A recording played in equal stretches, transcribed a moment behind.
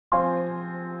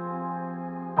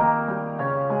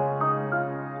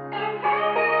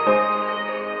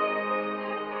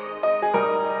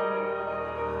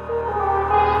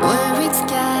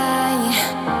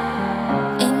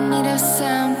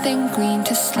green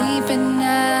to sleep at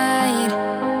night.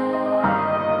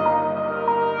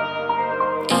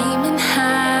 Aiming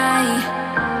high,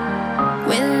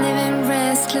 we're living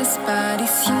restless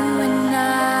bodies, you and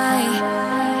I.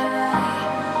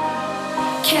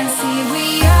 Can't see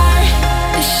we are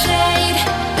the shade,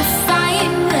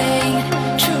 defying rain,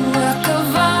 true work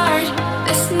of art.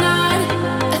 There's not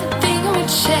a thing would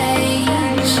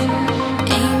change.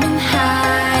 Aiming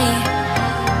high,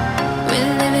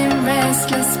 we're living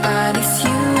restless bodies,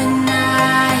 you and I.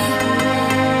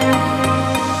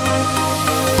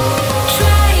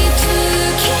 Try to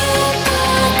keep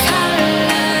our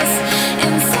colors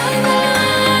inside the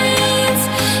lines,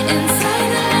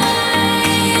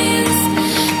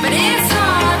 but it's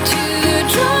hard to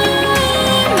draw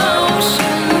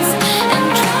emotions and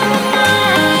draw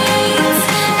minds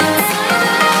inside the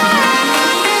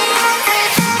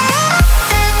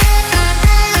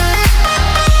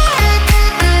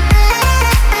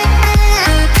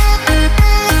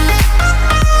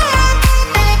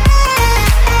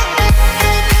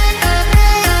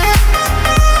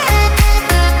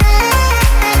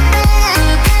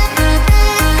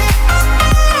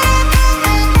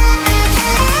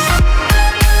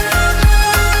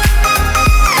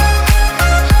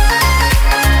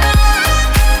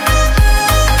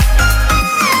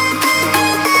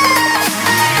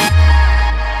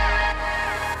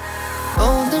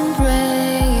bold and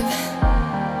brave.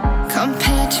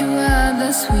 Compared to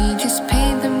others, we just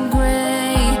paint them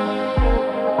gray.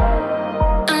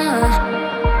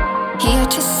 Here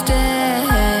to stay.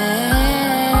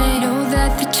 Know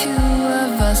that the two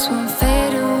of us won't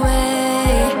fade away.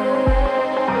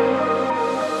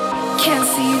 Can't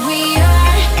see we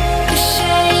are the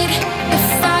shade,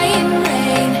 defying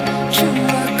rain, true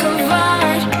work of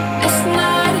art. There's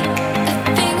not a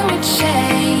thing would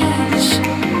change.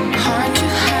 Hard to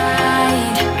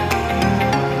hide.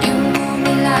 You move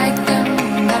me like the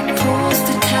moon that pulls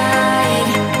the tide.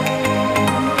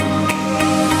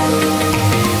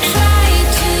 Try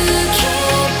to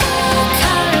keep our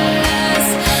colors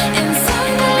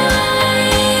inside the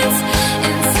lines,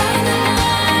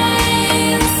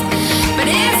 but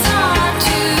it's hard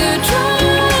to draw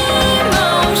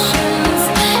emotions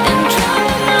and draw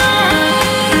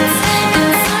minds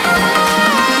inside the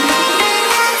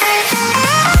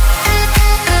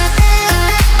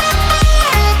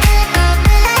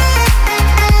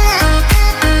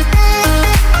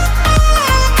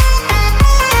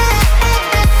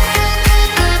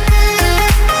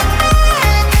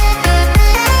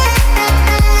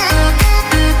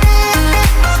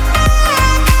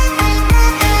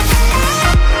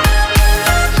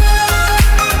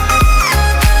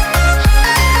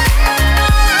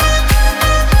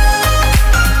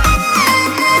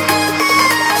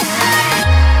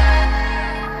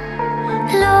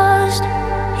lost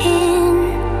in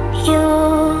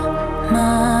your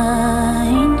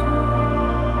mind.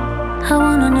 I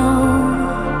wanna know,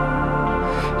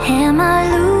 am I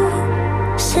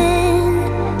losing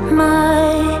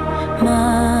my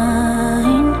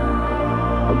mind?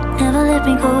 Never let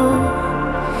me go.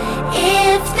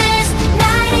 If this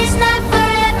night is not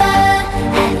forever,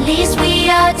 at least we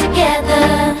are together.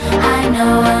 I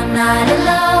know I'm not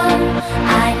alone.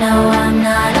 I know I'm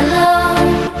not alone.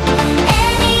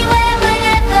 Anywhere,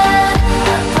 whenever,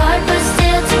 apart but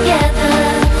still together.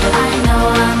 I know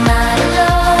I'm not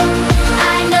alone.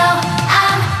 I know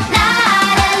I'm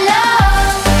not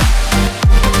alone.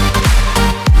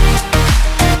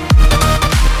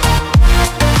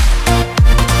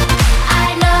 I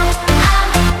know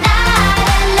I'm not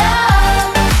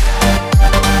alone.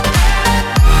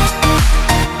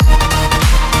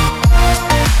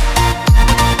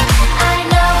 I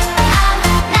know I'm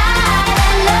not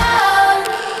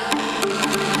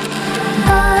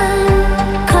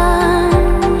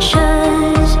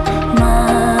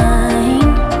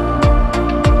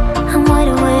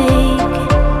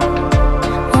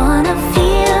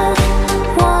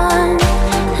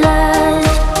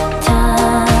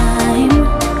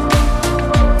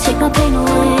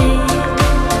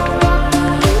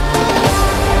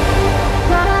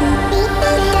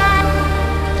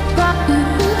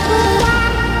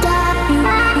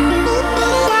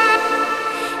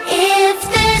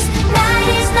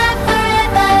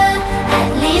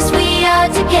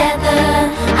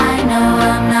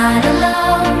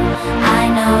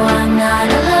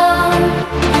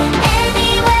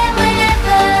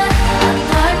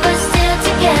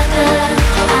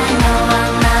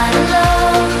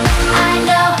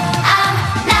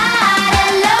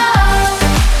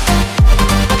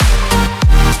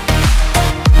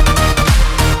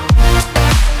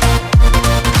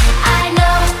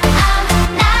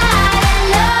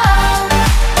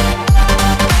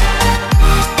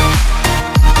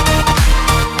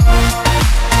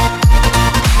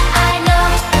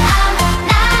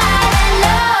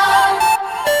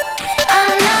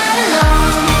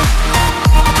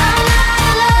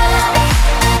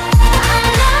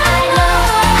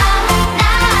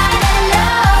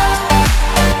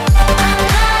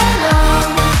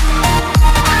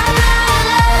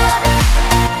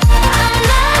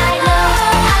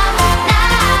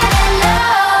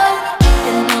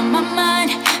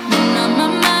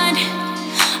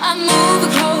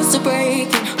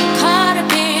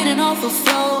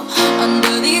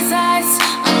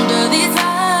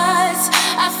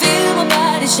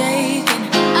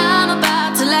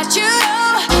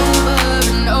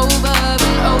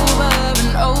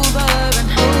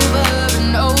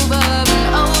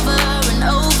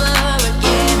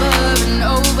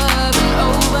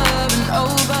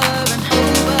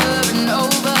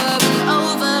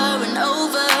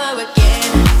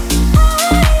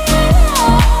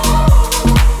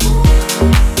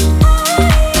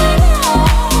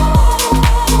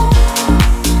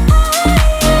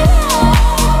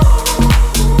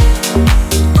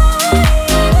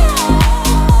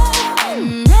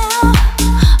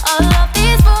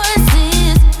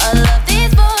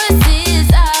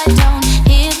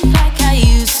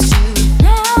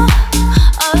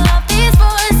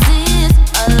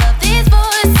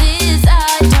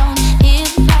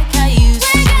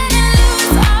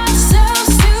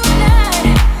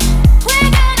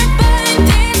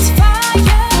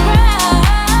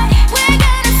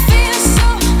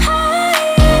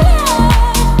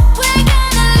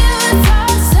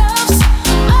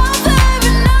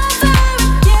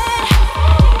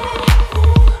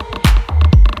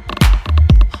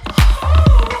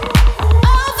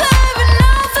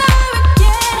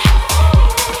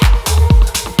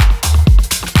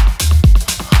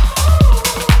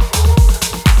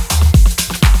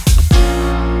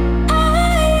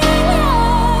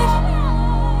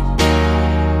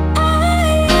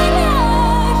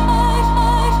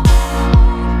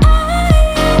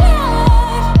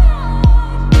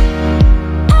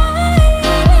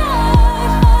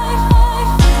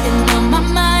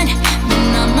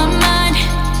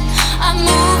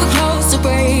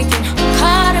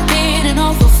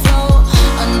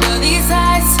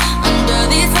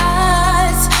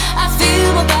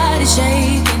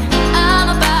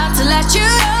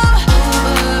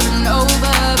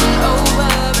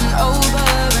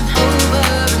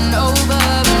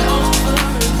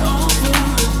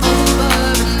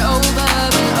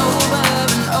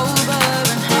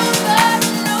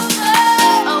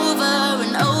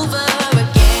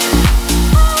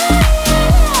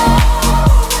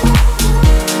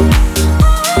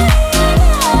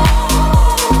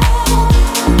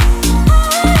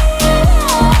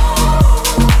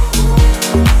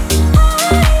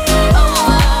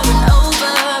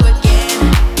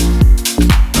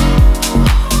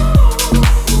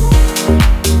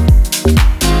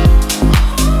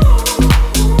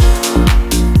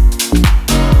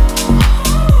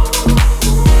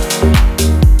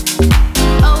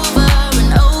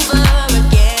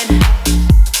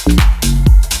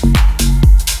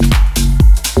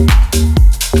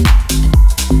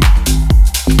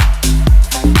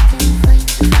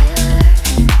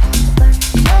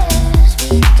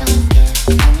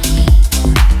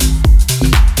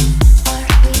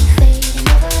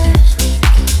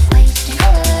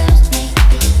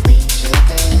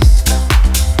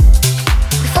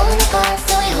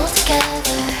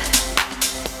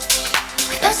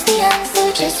that's the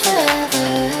answer, just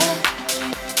forever.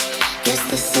 Guess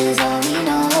this is all we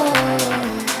know.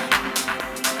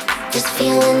 This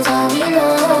feeling's all we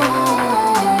know.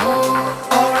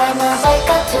 I'll ride my bike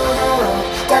up to the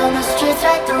road, down the streets,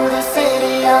 right through the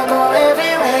city. I'll go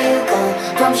everywhere you go.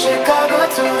 From Chicago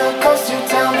to the coast, you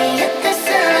tell me hit this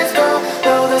and let's go.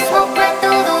 Blow the smoke right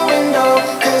through the window,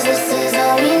 'cause this is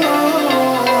all we know.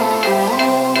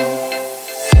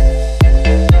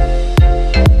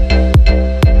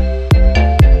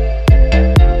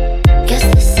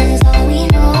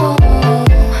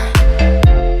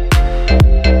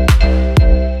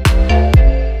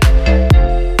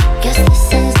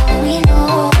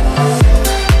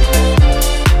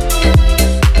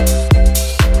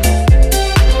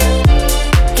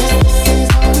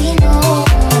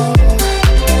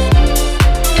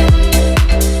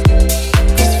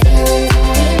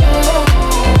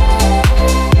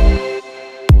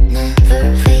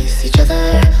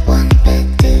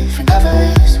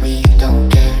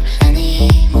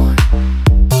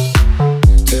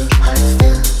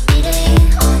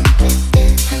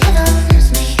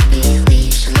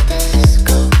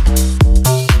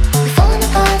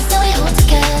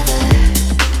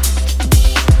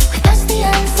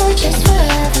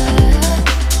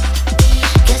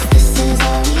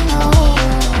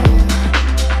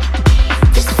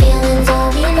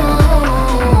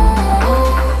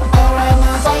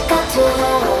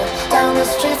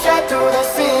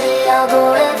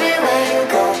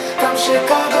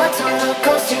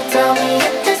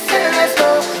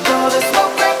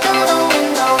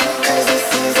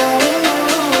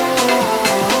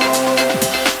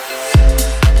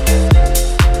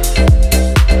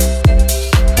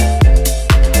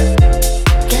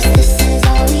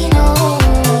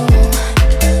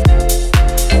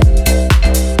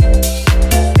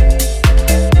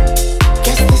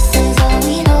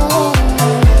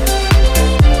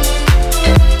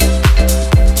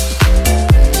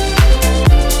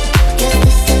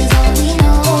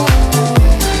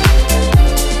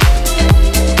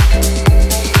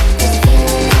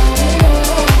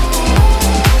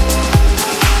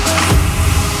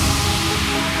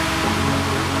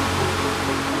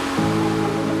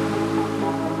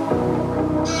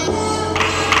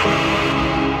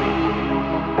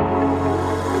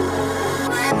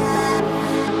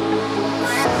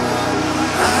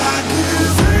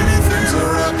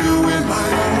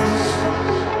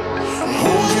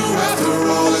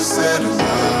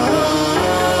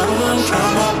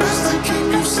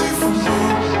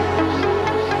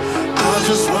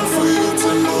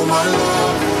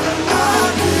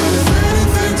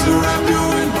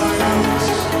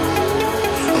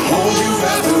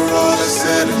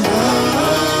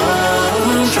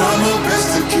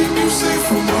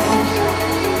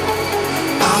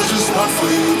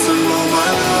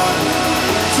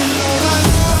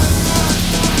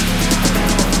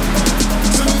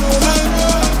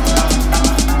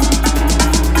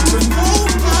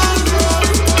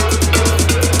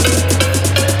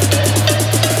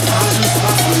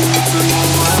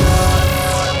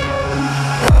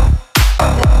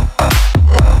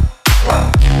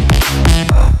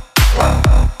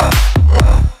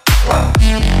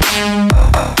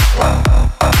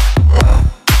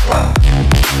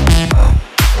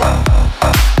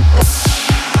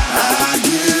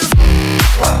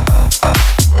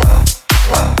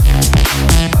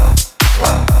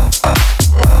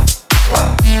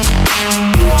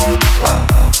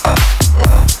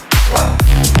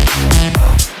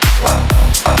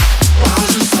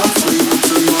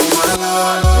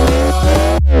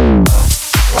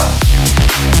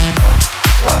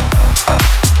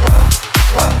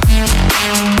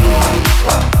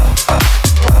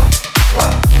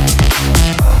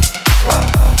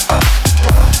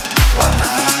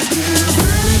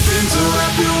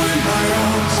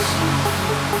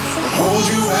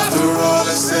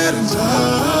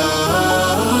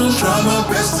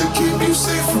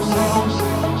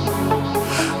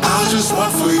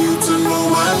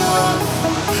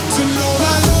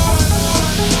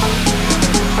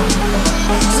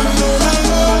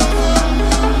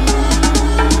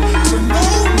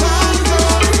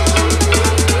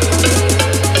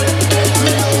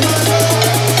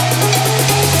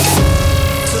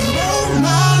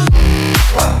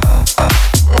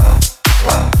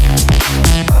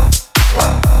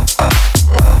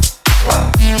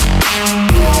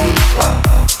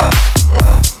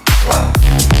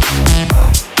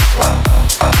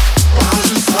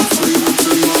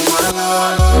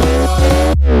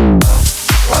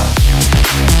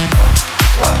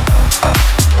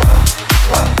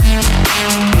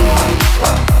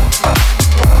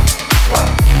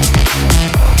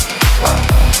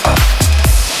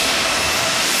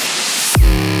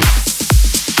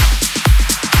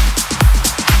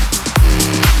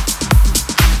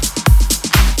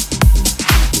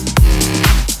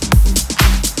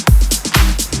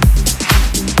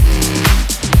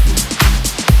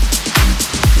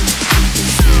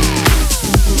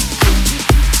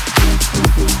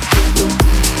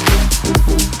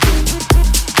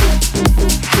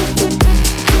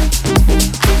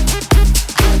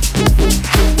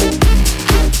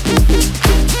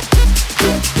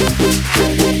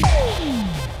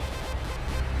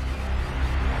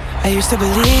 used to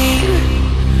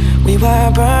believe we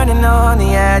were burning on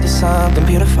the edge of something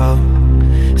beautiful,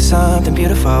 something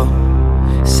beautiful.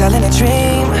 Selling a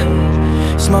dream,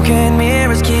 smoking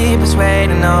mirrors keep us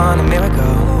waiting on a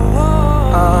miracle,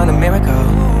 on a miracle.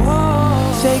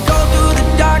 Say go through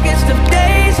the darkest of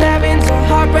days, having to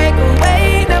heartbreak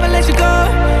away. Never let you go,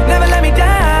 never let me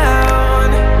down.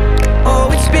 Oh,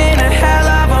 it's been a hell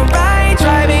of a ride,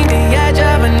 driving the edge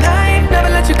of a knife. Never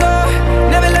let you go,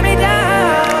 never let me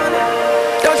down.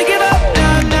 Don't you give up,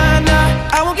 nah, nah,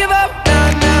 nah. I won't give up, nah,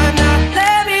 nah, nah.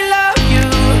 Let me love you,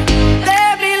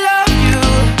 let me love you.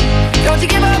 Don't you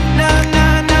give up, nah,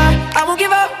 nah, nah. I won't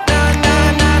give up, nah,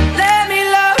 nah, nah. Let me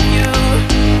love you,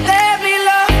 let me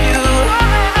love you.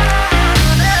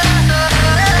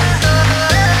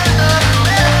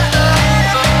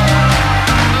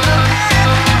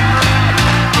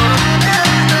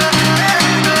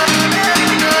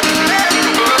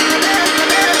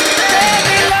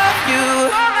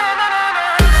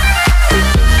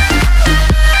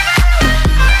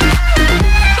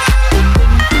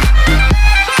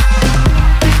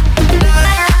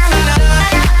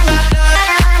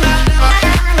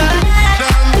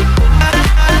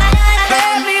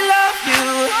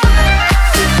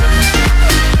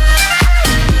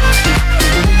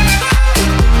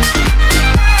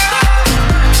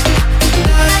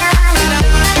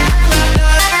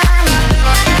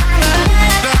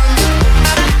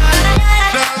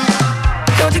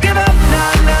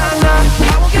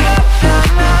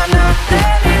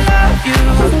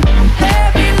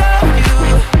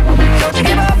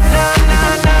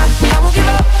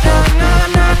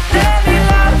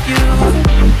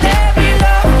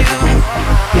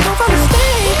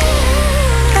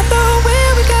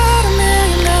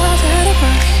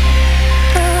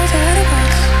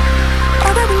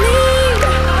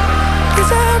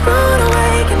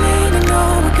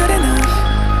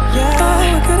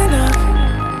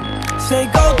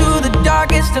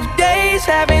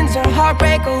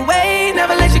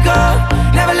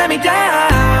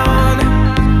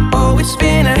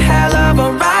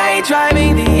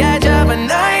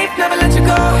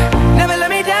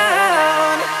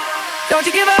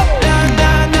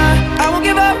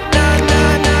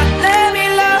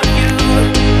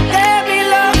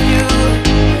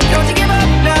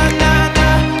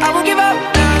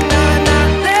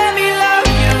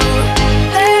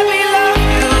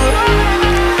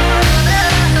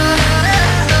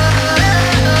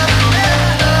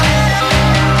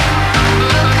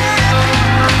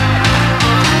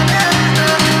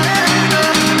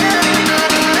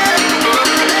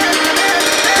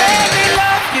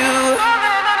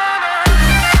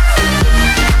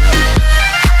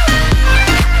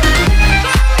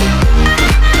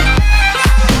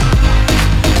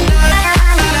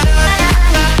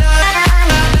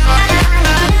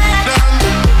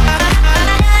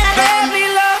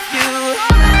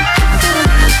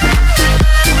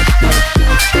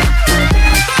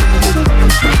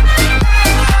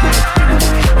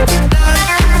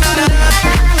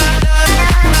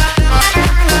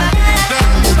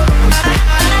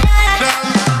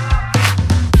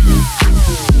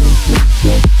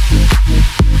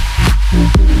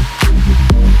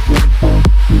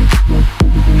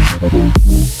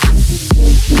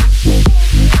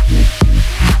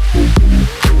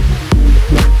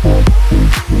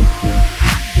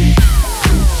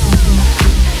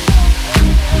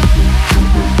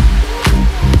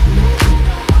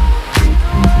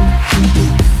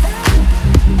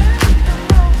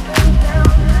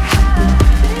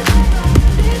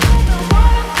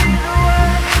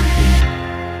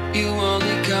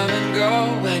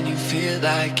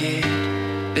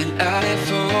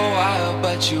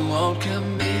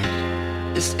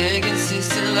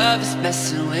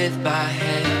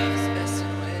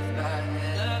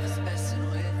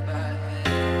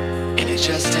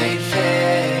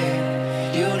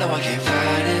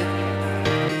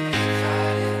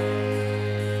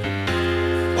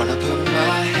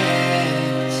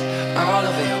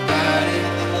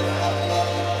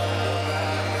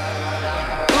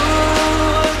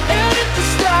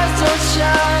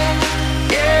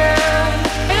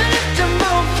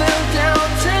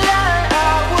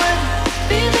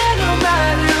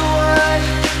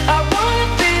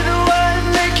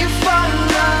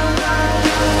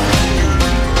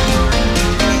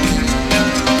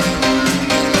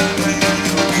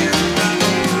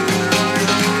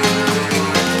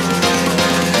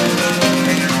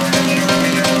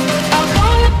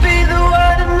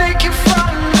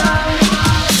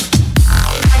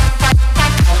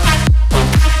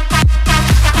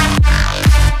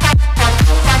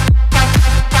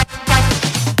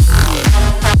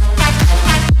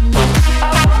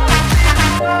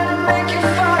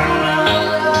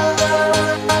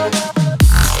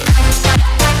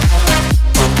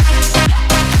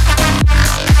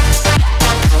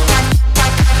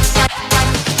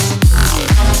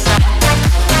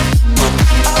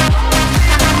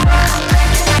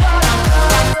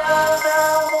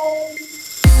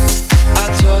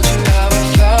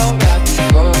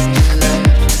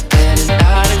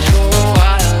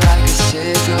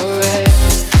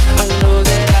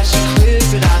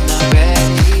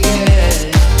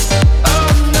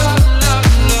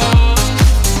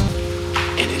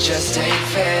 just ain't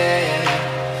fair.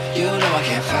 You know I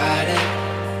can't fight it.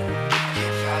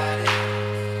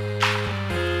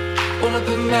 Wanna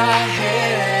put my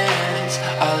hands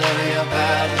all over your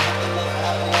body.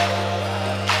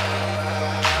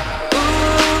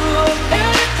 Ooh,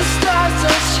 and if the stars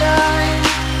don't shine,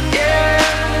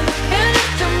 yeah, and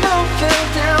if the moon fell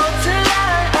down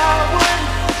tonight, I would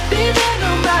be there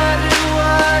no matter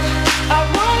what. I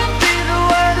wanna be the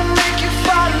one to make you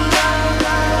fall in love.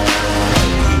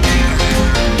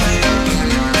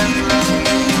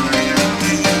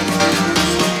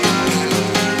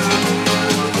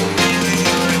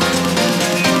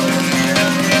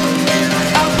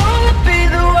 I wanna be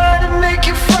the one to make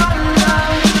you fall in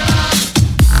love.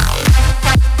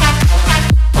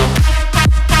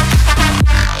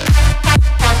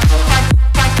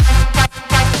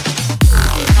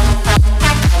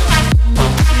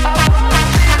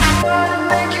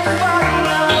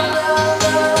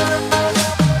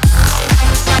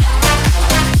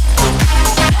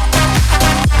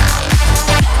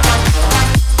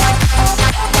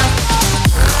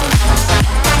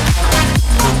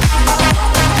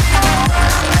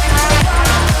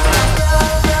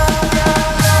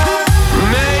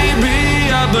 Maybe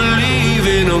I believe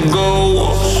in a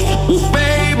ghost.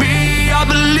 Baby, I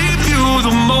believe you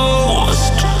the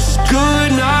most.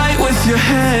 Good night with your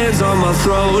hands on my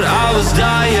throat. I was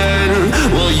dying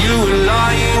while you were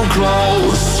lying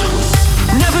close.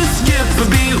 Never skip a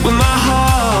beat with my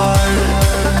heart.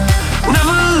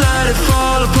 Never let it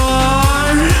fall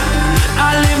apart.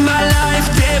 I live my life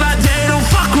day by day. Don't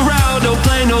fuck around, don't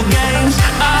play no games.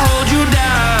 I hold you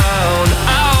down,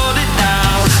 I hold it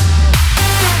down.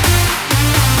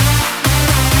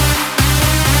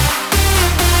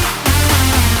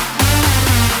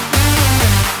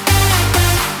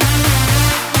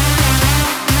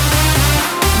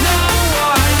 No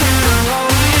one can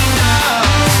hold me down.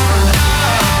 I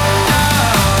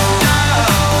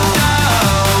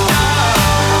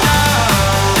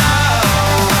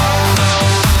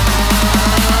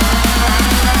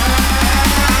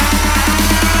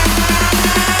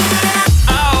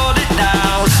hold it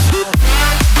down.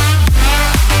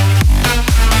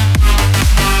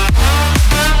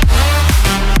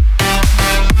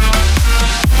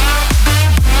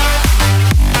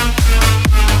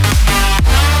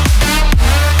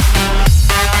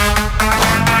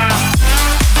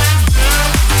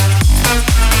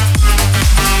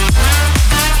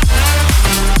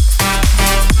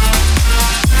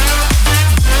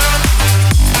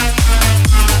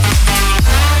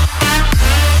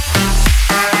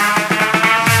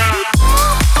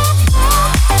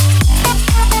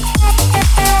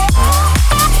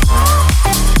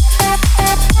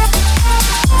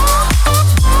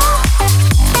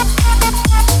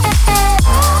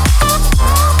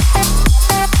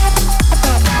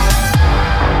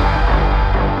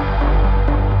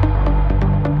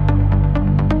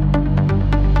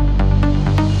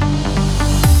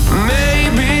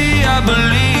 Maybe I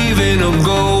believe in a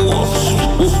ghost.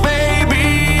 Well,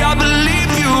 baby, I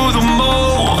believe you the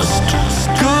most.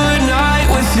 Good night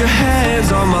with your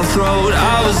hands on my throat.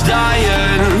 I was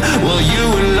dying while you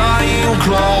were lying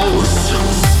close.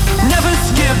 Never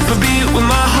skip a beat with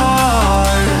my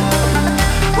heart.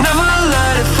 Never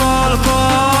let it fall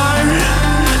apart.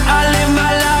 I live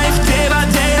my life day by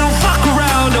day. Don't fuck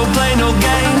around, don't play no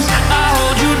games. I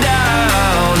hold you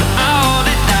down, I hold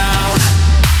it down.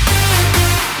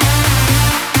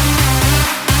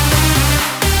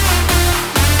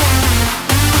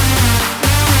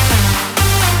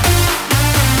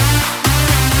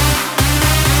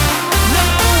 No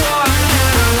one can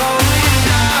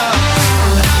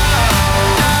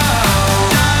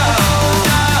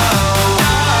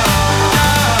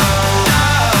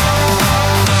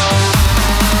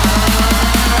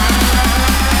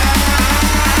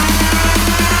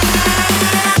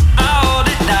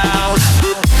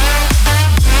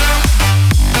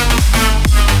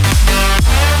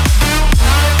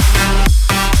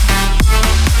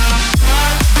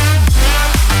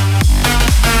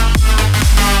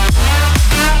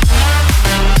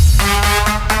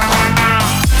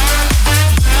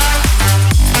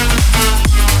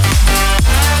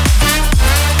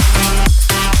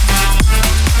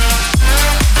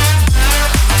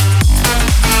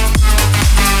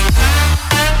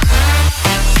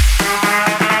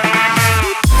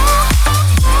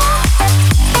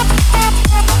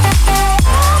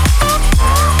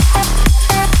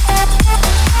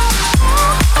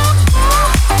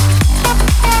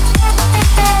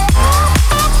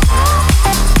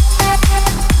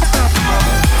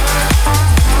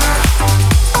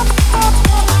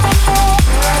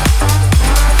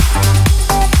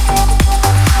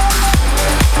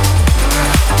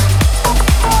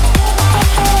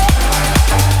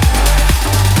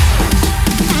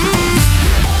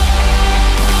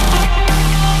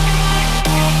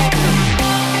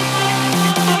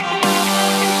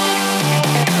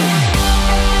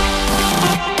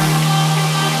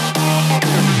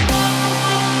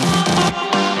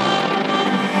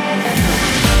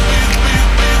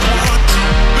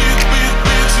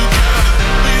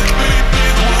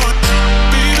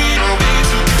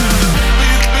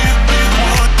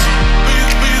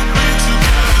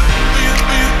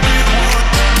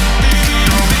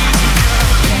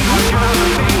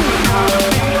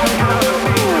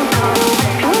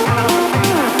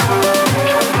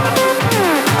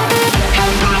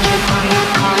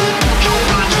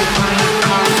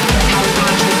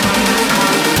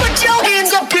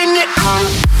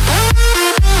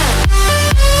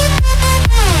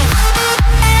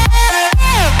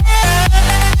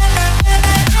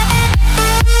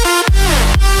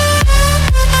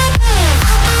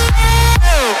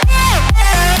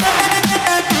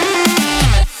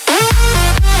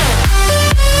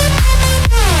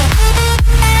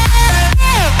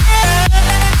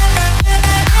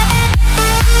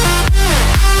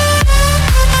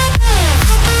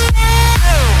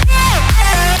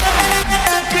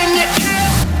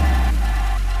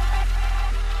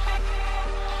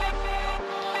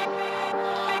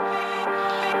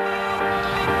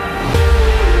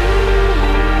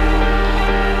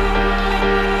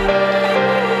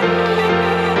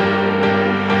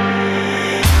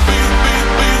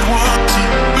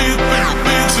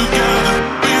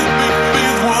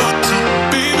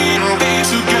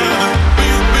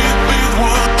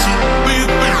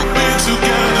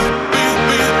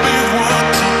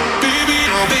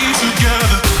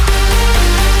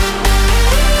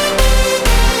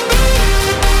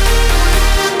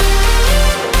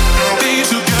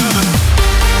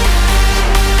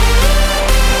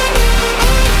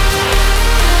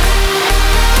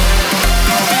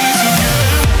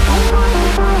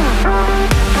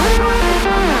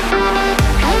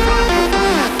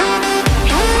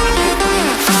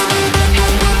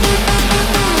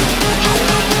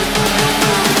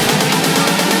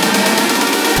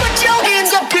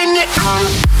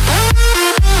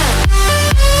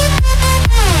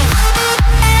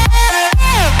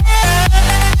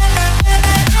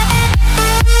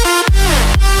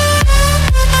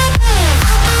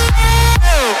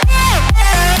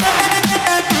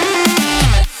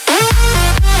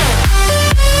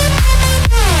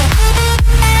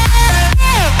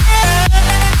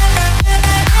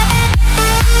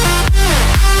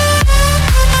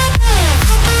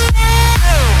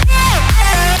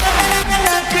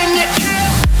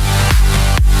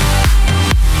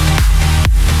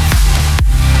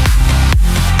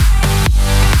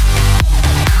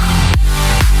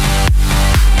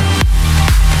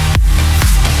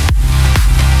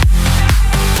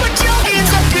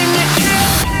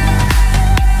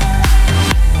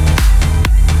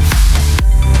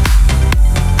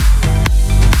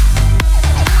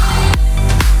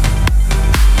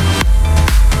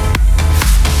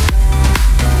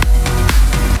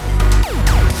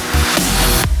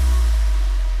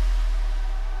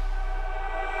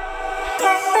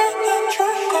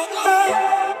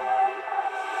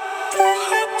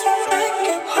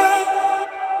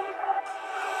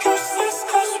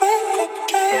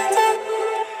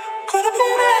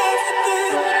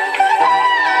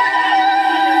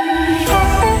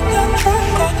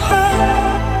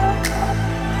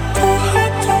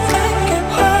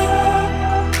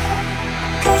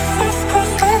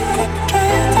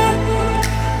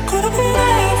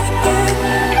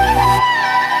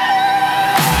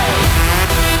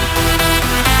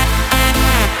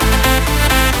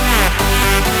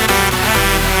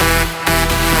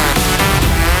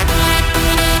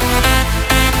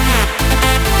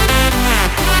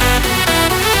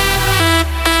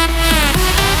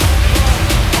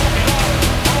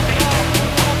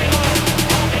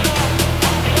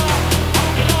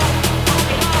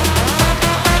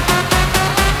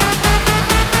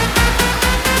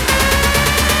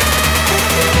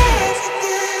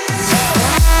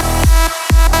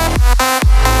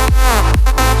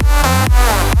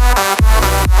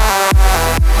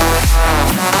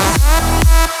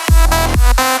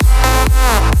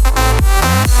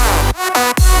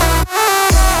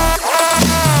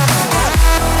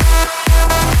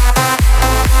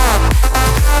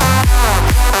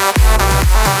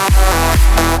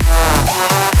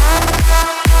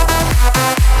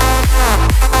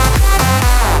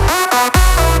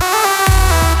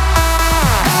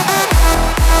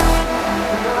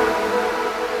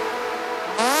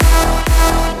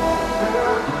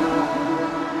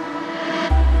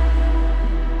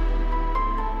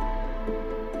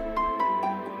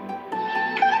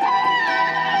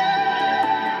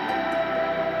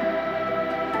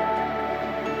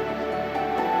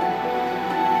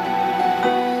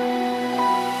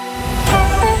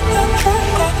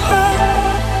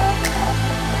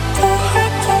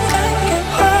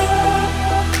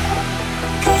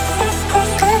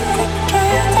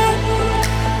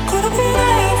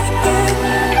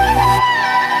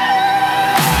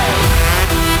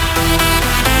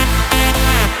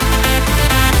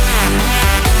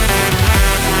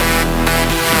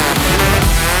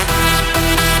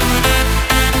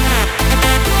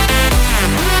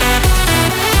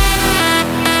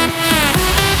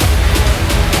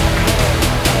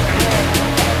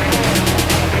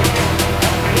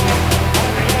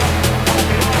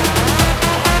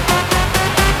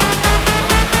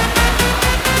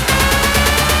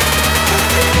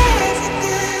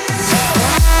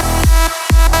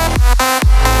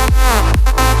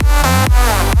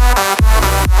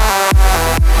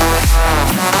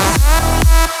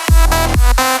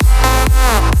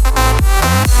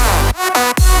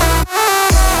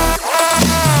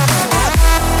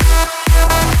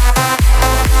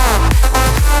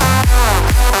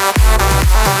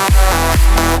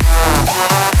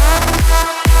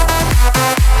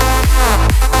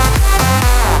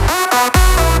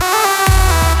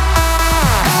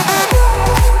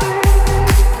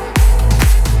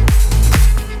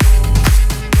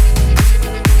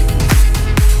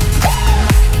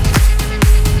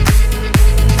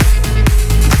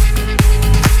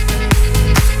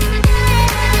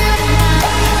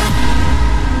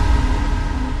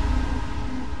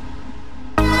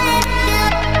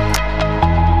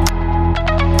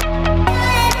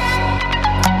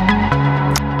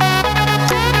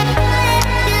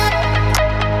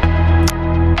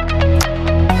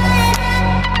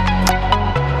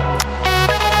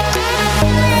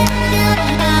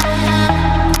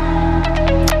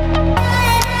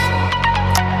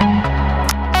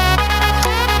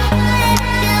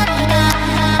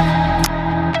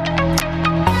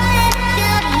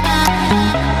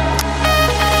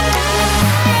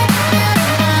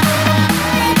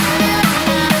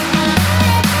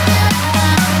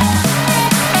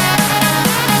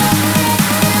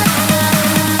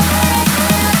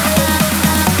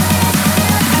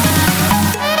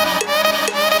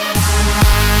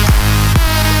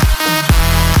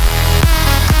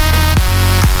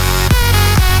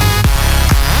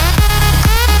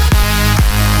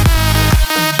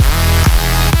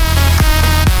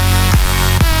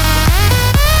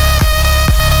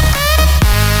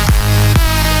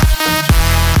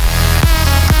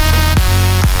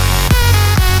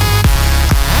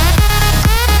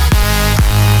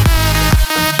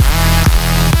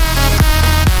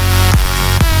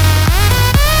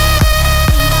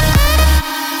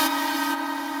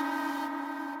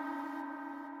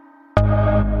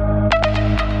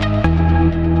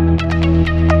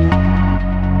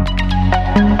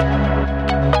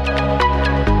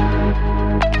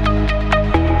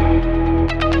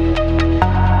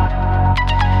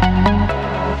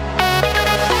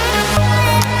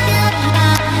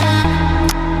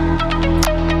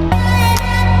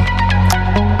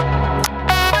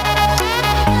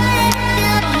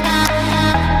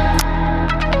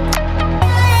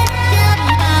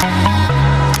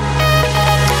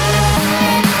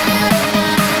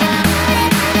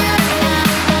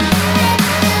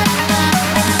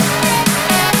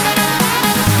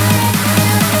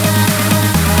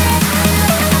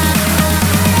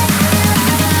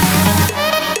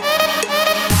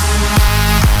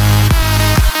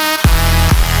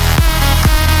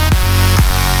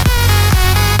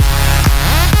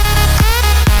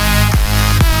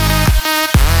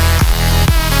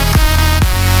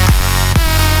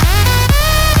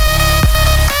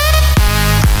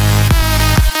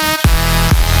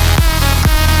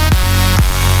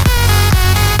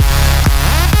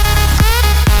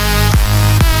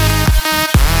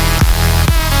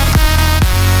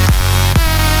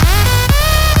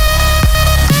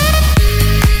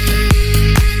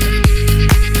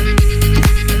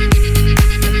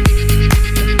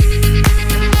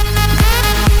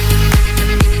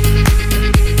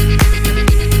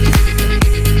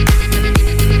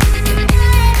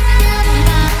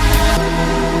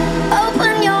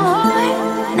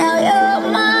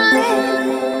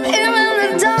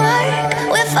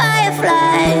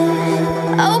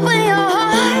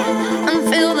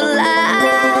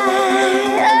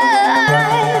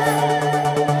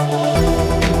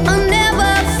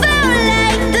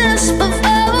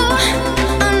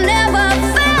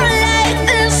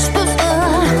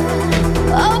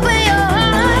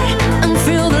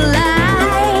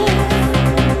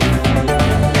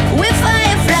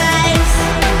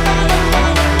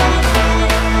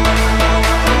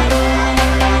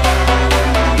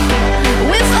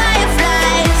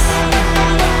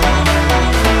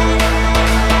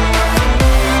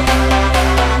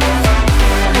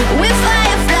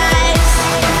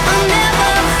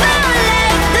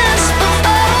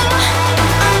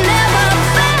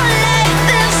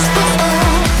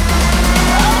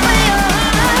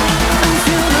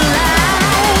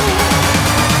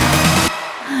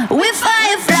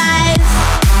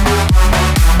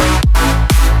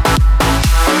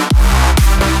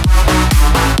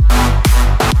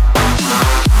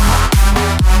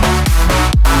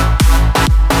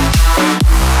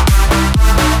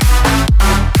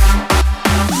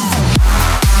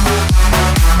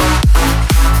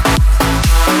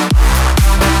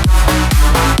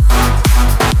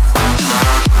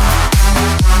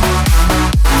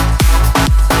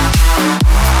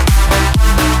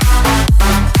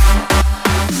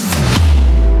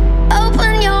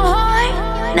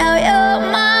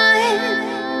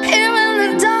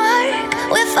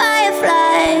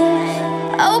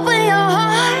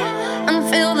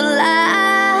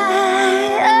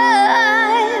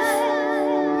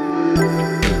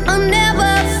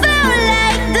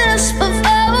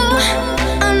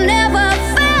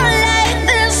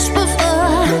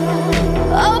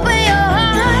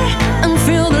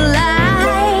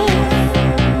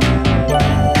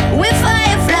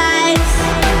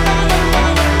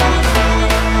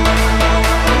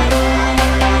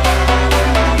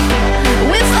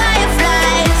With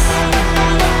fireflies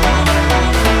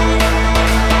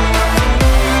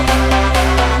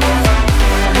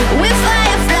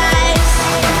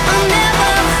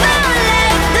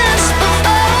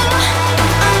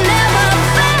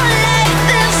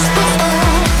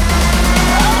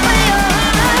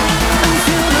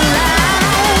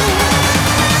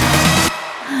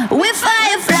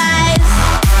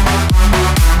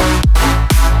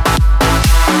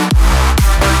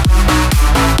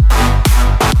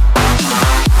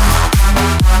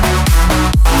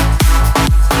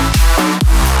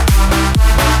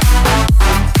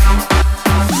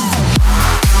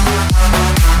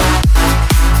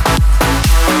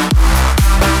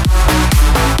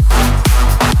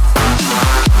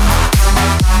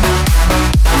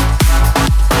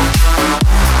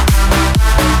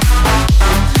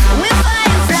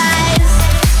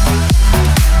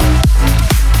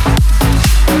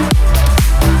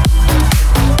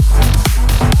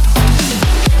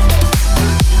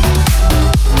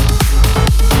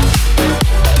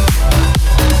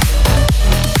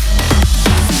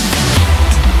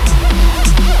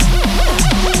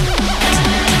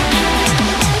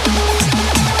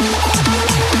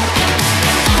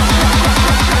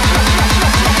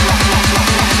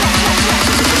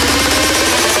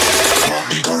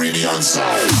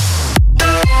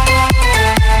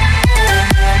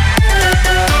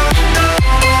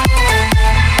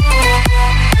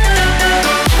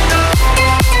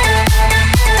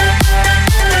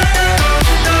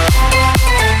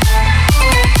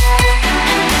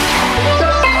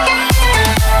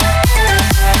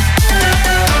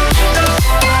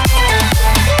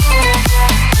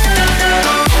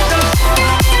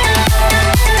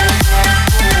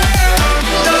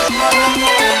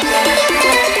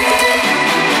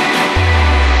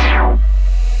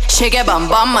your bum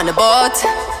bum on the boat.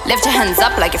 Lift your hands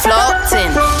up like you're floating.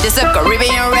 This a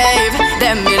Caribbean rave. There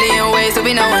are a million ways to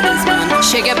be knowing this man.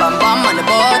 Shake your bum bum on the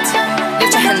boat.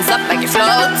 Lift your hands up like you're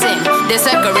floating. This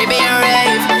a Caribbean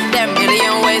rave. There are a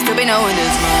million ways to be knowing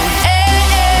this man. Hey,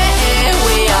 hey, hey,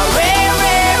 we are rave,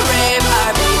 rave, rave,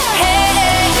 RB. Hey,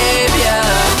 hey, hey,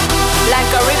 yeah. Like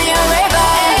Caribbean rave.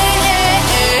 Hey, hey,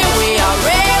 hey, we are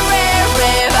rave, rave,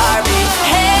 rave, RB.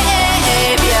 Hey, hey,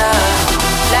 hey, yeah.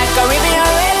 Like Caribbean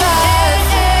rave.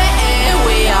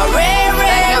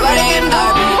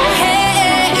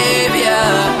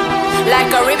 Like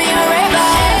Caribbean river,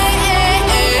 hey, hey,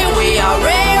 hey, we are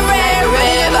rave, rave,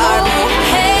 rave, RB.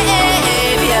 Hey, hey,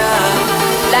 hey,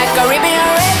 yeah. Like Caribbean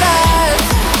river,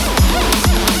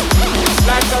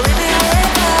 like Caribbean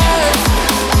river.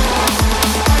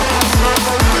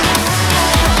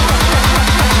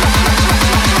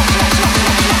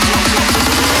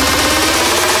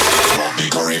 From the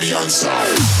Caribbean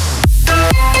side.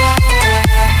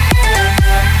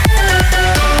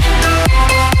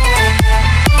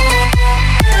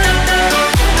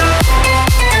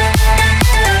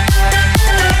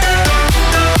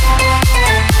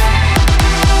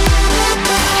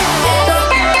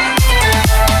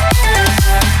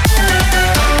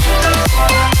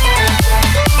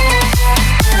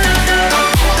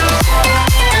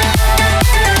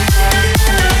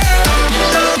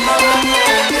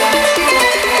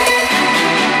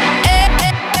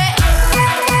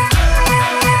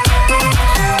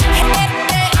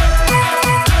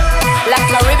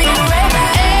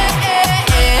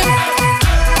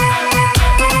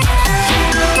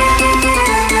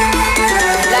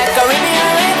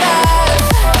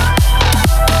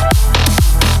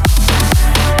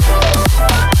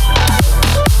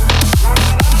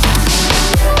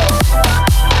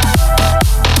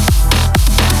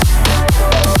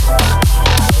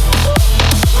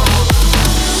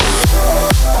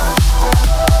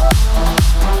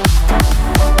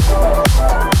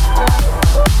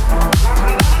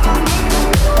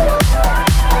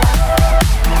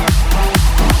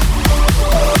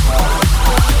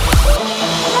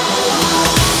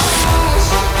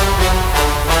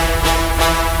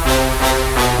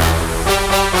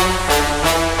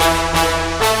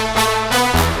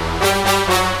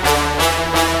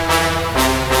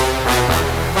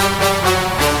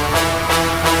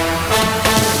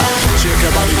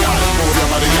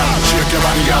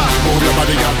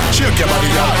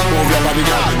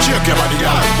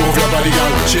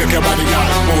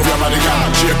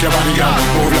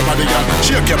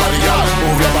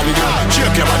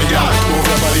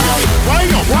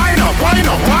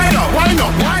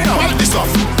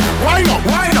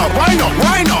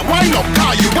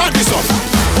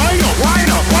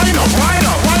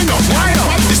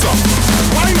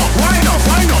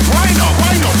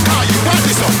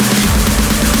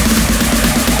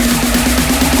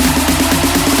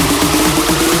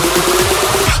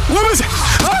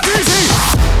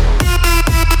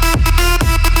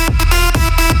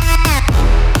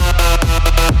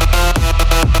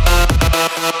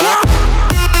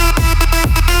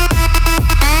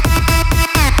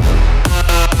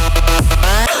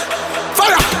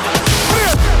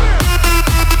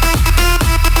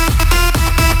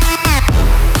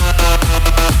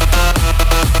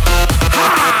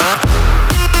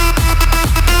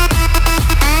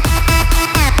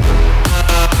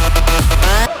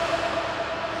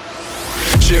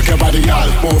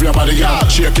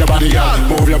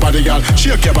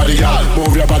 Shake your body, girl.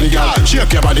 Move your body, girl.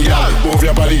 Shake your body, girl. Move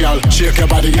your body, girl. Shake your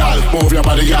body, girl. Move your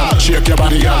body, girl. Shake your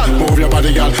body, girl. Move your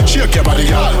body, girl. Shake your body,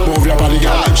 girl.